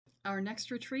Our next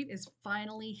retreat is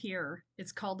finally here.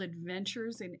 It's called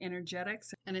Adventures in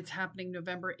Energetics, and it's happening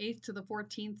November 8th to the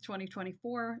 14th,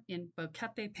 2024 in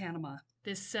Boquete, Panama.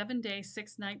 This 7-day,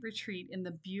 6-night retreat in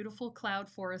the beautiful cloud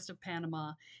forest of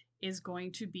Panama is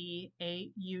going to be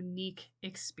a unique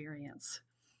experience.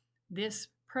 This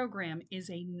program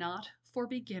is a not for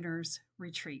beginners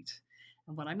retreat.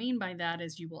 And what I mean by that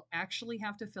is you will actually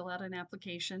have to fill out an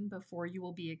application before you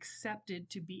will be accepted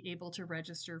to be able to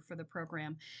register for the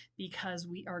program, because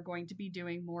we are going to be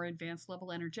doing more advanced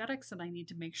level energetics, and I need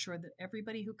to make sure that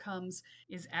everybody who comes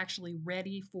is actually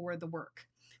ready for the work.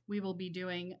 We will be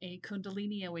doing a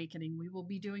Kundalini awakening. We will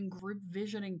be doing group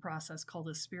visioning process called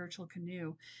a spiritual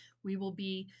canoe. We will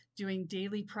be doing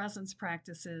daily presence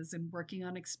practices and working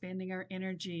on expanding our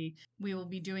energy. We will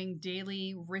be doing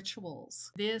daily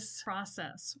rituals. This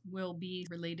process will be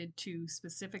related to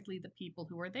specifically the people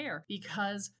who are there,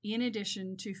 because in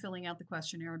addition to filling out the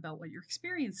questionnaire about what your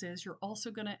experience is, you're also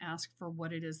going to ask for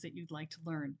what it is that you'd like to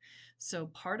learn. So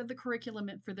part of the curriculum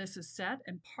for this is set,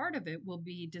 and part of it will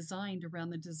be designed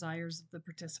around the desires of the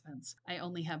participants. I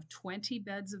only have 20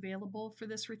 beds available for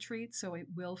this retreat, so it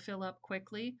will fill up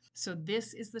quickly. So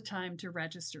this is the time to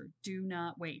register. Do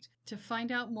not wait. To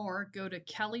find out more, go to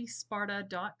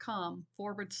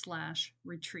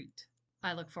kellysparta.com/retreat.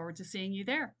 I look forward to seeing you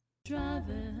there.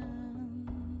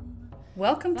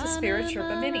 Welcome to Spirit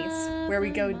Sherpa Minis, where we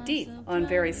go deep on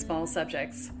very small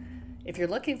subjects. If you're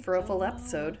looking for a full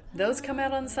episode, those come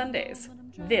out on Sundays.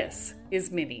 This is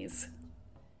Minis.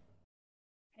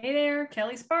 Hey there,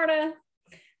 Kelly Sparta.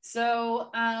 So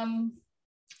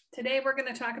today we're going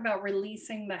to talk about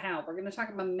releasing the how. We're going to talk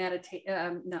about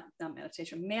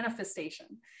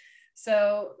manifestation.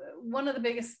 So one of the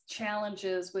biggest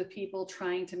challenges with people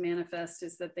trying to manifest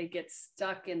is that they get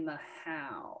stuck in the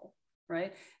how,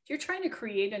 right? If you're trying to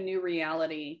create a new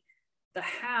reality, the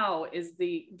how is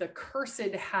the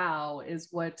cursed how is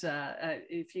what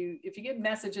if you get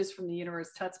messages from the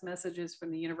universe, Tut's messages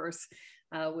from the universe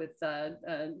with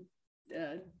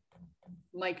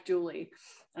Mike Dooley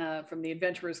from the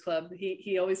Adventurers Club,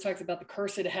 he always talks about the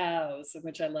cursed hows,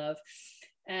 which I love.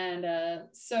 And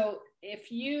so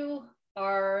if you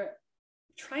are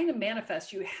trying to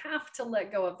manifest, you have to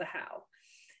let go of the how.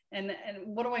 And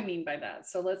what do I mean by that?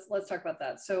 So let's talk about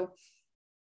that. So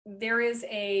there is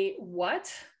a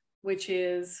what, which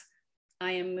is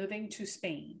I am moving to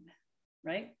Spain,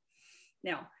 right?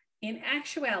 Now, in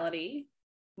actuality,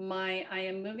 I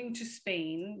am moving to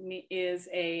Spain is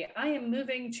I am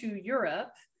moving to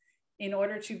Europe in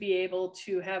order to be able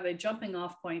to have a jumping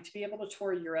off point, to be able to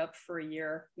tour Europe for a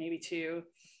year, maybe two,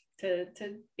 to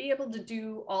be able to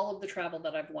do all of the travel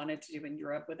that I've wanted to do in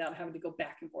Europe without having to go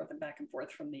back and forth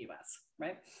from the US,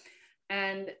 right?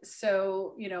 And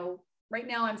so, right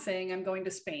now I'm saying I'm going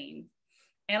to Spain,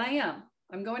 and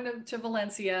I'm going to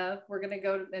Valencia. We're going to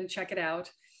go and check it out.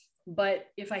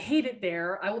 But if I hate it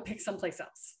there, I will pick someplace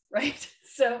else, right?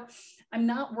 So I'm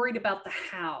not worried about the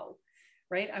how,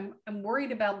 right? I'm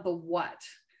worried about the what.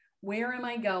 Where am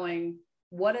I going?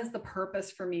 What is the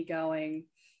purpose for me going?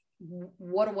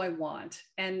 What do I want?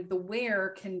 And the where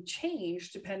can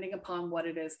change depending upon what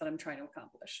it is that I'm trying to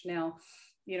accomplish. Now,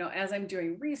 as I'm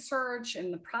doing research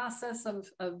in the process of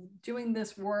doing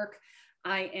this work,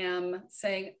 I am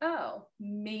saying, oh,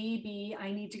 maybe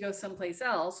I need to go someplace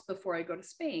else before I go to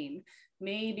Spain.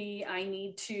 Maybe I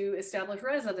need to establish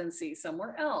residency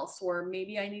somewhere else, or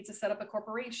maybe I need to set up a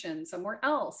corporation somewhere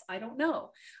else. I don't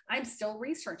know. I'm still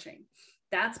researching.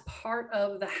 That's part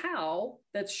of the how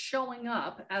that's showing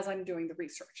up as I'm doing the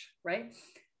research, right?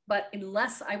 But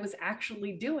unless I was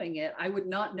actually doing it, I would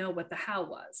not know what the how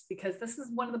was, because this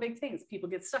is one of the big things people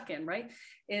get stuck in, right?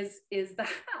 Is the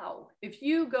how. If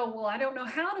you go, well, I don't know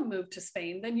how to move to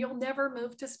Spain, then you'll never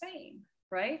move to Spain,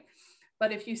 right?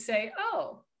 But if you say,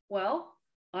 oh, well,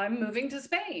 I'm moving to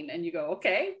Spain, and you go,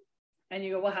 okay. And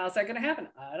you go, well, how's that going to happen?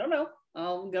 I don't know.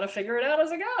 I'm going to figure it out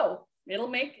as I go. It'll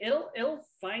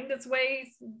find its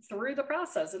way through the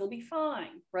process. It'll be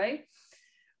fine, right?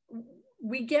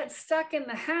 We get stuck in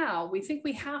the how. We think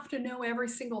we have to know every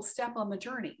single step on the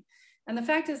journey. And the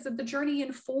fact is that the journey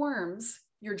informs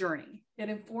your journey. It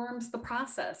informs the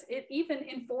process. It even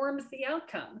informs the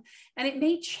outcome. And it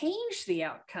may change the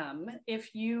outcome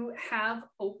if you have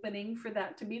opening for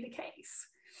that to be the case.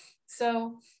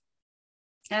 So,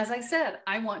 as I said,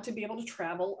 I want to be able to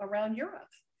travel around Europe.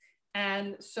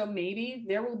 And so maybe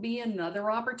there will be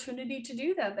another opportunity to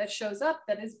do that shows up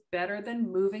that is better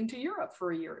than moving to Europe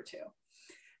for a year or two.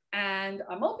 And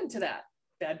I'm open to that.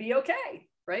 That'd be okay,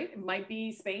 right? It might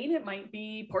be Spain, it might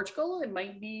be Portugal, it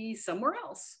might be somewhere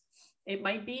else. It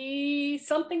might be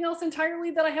something else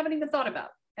entirely that I haven't even thought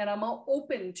about. And I'm all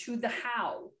open to the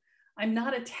how. I'm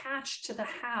not attached to the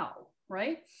how,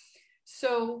 right?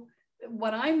 So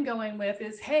what I'm going with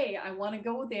is, hey, I want to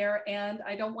go there and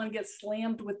I don't want to get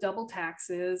slammed with double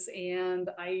taxes. And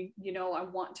I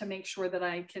want to make sure that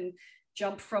I can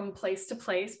jump from place to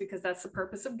place because that's the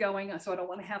purpose of going. So I don't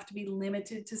want to have to be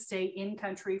limited to stay in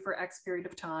country for X period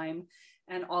of time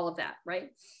and all of that, right?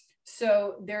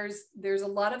 So there's a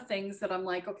lot of things that I'm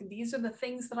like, okay, these are the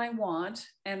things that I want,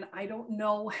 and I don't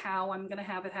know how I'm going to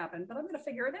have it happen, but I'm going to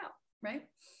figure it out, right?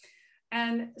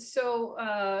 And so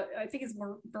I think it's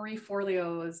Marie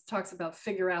Forleo talks about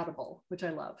figure outable, which I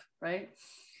love, right?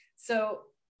 So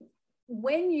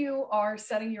when you are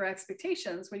setting your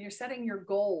expectations, when you're setting your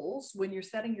goals, when you're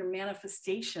setting your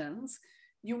manifestations,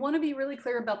 you want to be really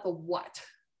clear about the what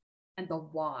and the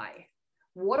why.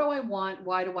 What do I want?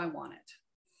 Why do I want it?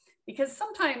 Because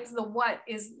sometimes the what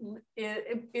is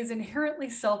inherently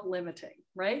self-limiting,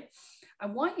 right? I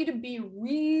want you to be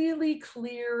really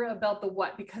clear about the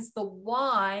what, because the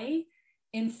why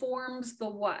informs the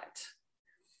what.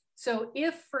 So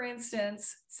if, for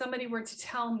instance, somebody were to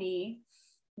tell me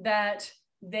that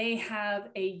they have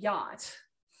a yacht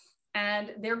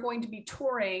and they're going to be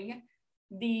touring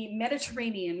the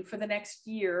Mediterranean for the next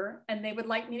year, and they would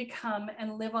like me to come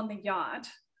and live on the yacht,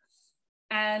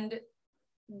 and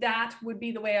that would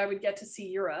be the way I would get to see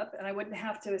Europe, and I wouldn't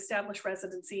have to establish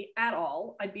residency at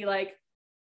all. I'd be like,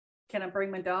 can I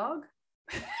bring my dog?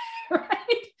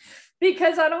 Right?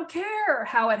 Because I don't care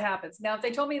how it happens. Now, if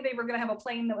they told me they were going to have a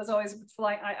plane that was always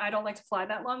flying, I don't like to fly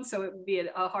that long, so it would be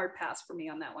a hard pass for me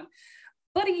on that one.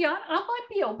 But a yacht, I might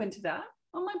be open to that.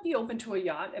 I might be open to a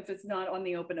yacht if it's not on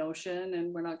the open ocean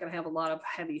and we're not going to have a lot of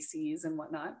heavy seas and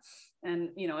whatnot. And,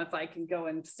 if I can go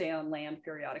and stay on land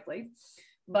periodically.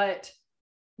 But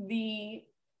the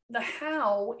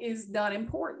how is not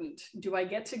important. Do I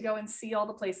get to go and see all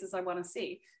the places I want to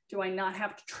see? Do I not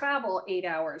have to travel 8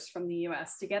 hours from the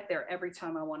US to get there every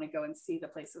time I want to go and see the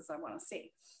places I want to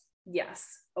see? Yes.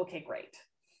 Okay, great.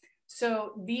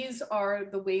 So these are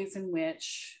the ways in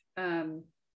which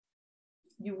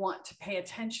you want to pay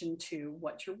attention to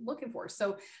what you're looking for.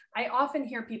 So I often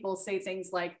hear people say things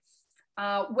like,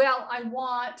 well, I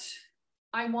want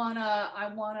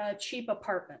a cheap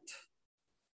apartment.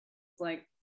 Like,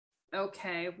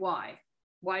 okay, why?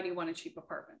 Why do you want a cheap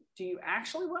apartment? Do you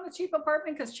actually want a cheap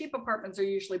apartment? Because cheap apartments are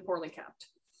usually poorly kept.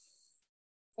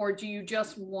 Or do you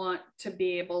just want to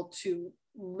be able to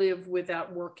live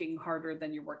without working harder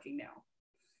than you're working now?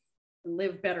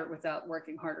 Live better without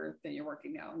working harder than you're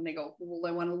working now. And they go, well,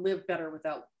 I want to live better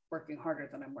without working harder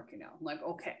than I'm working now. I'm like,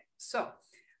 okay, so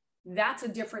that's a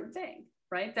different thing,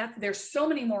 right? There's so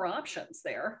many more options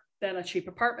there than a cheap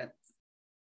apartment.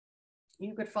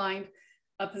 You could find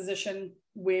a position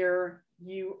where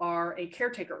you are a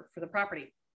caretaker for the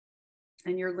property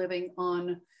and you're living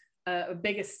on a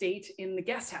big estate in the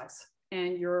guest house,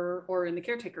 and or in the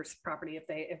caretaker's property.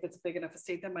 If it's a big enough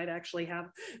estate that might actually have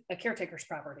a caretaker's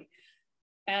property,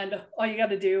 and all you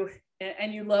got to do,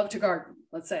 and you love to garden,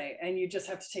 let's say, and you just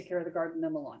have to take care of the garden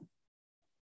and the lawn.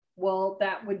 Well,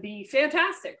 that would be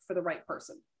fantastic for the right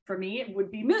person. For me, it would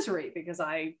be misery because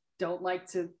I don't like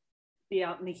to be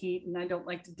out in the heat, and I don't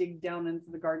like to dig down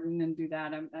into the garden and do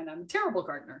that. And I'm a terrible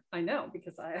gardener. I know,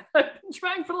 because I've been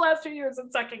trying for the last 2 years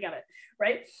and sucking at it,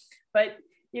 right? But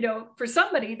for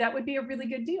somebody, that would be a really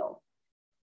good deal.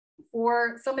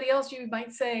 For somebody else, you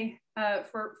might say,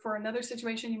 for another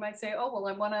situation, you might say, oh, well,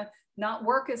 I want to not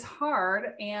work as hard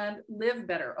and live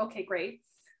better. Okay, great.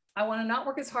 I want to not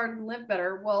work as hard and live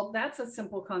better. Well, that's a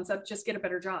simple concept. Just get a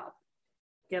better job.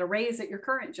 Get a raise at your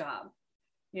current job.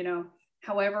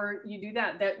 However you do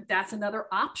that's another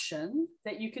option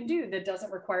that you can do that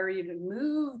doesn't require you to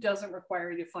move, doesn't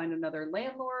require you to find another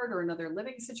landlord or another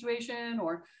living situation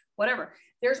or whatever.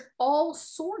 There's all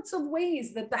sorts of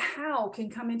ways that the how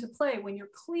can come into play when you're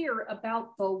clear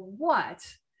about the what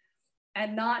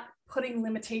and not putting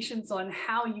limitations on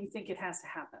how you think it has to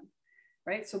happen,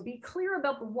 right? So be clear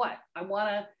about the what. I want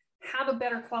to have a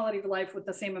better quality of life with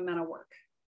the same amount of work,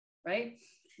 right?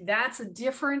 That's a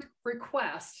different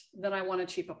request than I want a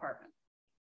cheap apartment,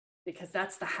 because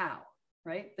that's the how,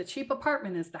 right? The cheap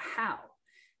apartment is the how.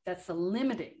 That's the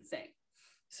limiting thing.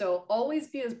 So always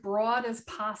be as broad as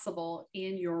possible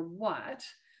in your what,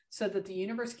 so that the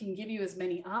universe can give you as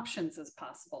many options as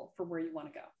possible for where you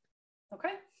want to go.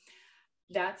 Okay,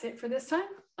 that's it for this time.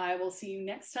 I will see you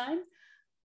next time.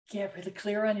 Get really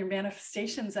clear on your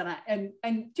manifestations, and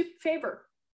do a favor.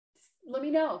 Let me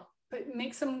know. But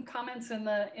make some comments in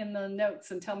the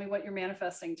notes and tell me what you're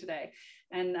manifesting today,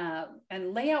 and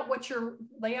lay out what your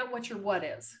what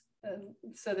is,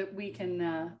 so that we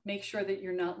can make sure that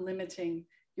you're not limiting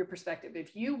your perspective.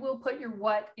 If you will put your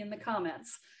what in the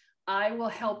comments, I will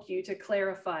help you to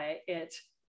clarify it.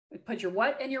 Put your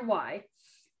what and your why,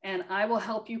 and I will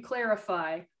help you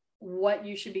clarify what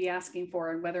you should be asking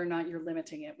for and whether or not you're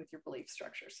limiting it with your belief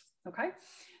structures. Okay,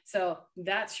 so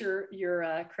that's your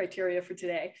criteria for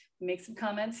today. Make some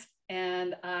comments,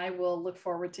 and I will look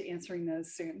forward to answering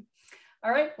those soon.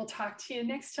 All right, we'll talk to you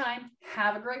next time.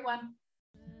 Have a great one.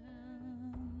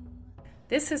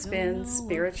 This has been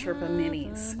Spirit Sherpa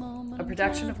Minis, a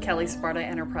production of Kelly Sparta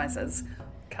Enterprises.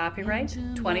 Copyright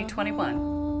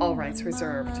 2021. All rights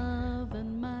reserved.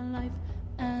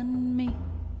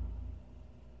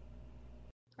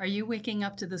 Are you waking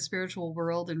up to the spiritual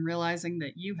world and realizing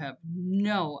that you have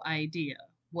no idea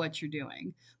what you're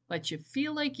doing, but you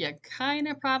feel like you kind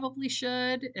of probably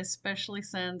should, especially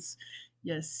since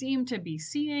you seem to be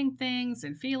seeing things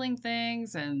and feeling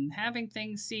things and having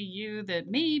things see you that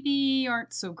maybe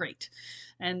aren't so great,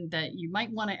 and that you might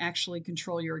want to actually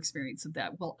control your experience of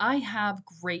that? Well, I have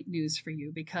great news for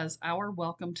you, because our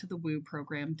Welcome to the Woo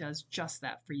program does just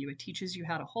that for you. It teaches you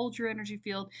how to hold your energy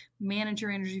field, manage your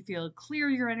energy field, clear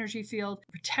your energy field,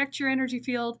 protect your energy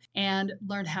field, and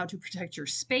learn how to protect your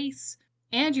space.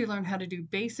 And you learn how to do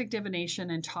basic divination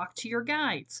and talk to your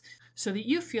guides, so that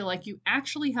you feel like you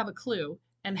actually have a clue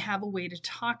and have a way to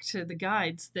talk to the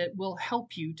guides that will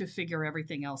help you to figure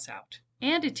everything else out.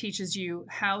 And it teaches you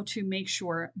how to make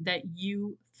sure that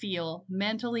you feel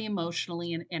mentally,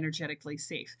 emotionally, and energetically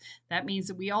safe. That means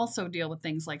that we also deal with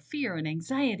things like fear and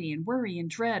anxiety and worry and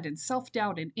dread and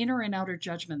self-doubt and inner and outer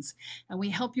judgments. And we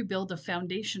help you build a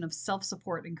foundation of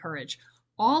self-support and courage.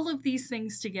 All of these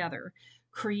things together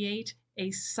create a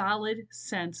solid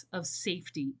sense of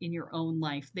safety in your own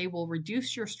life. They will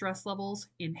reduce your stress levels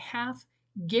in half,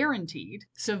 guaranteed.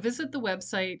 So visit the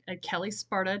website at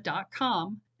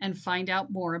kellysparta.com and find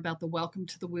out more about the Welcome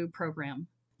to the Woo program.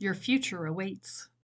 Your future awaits.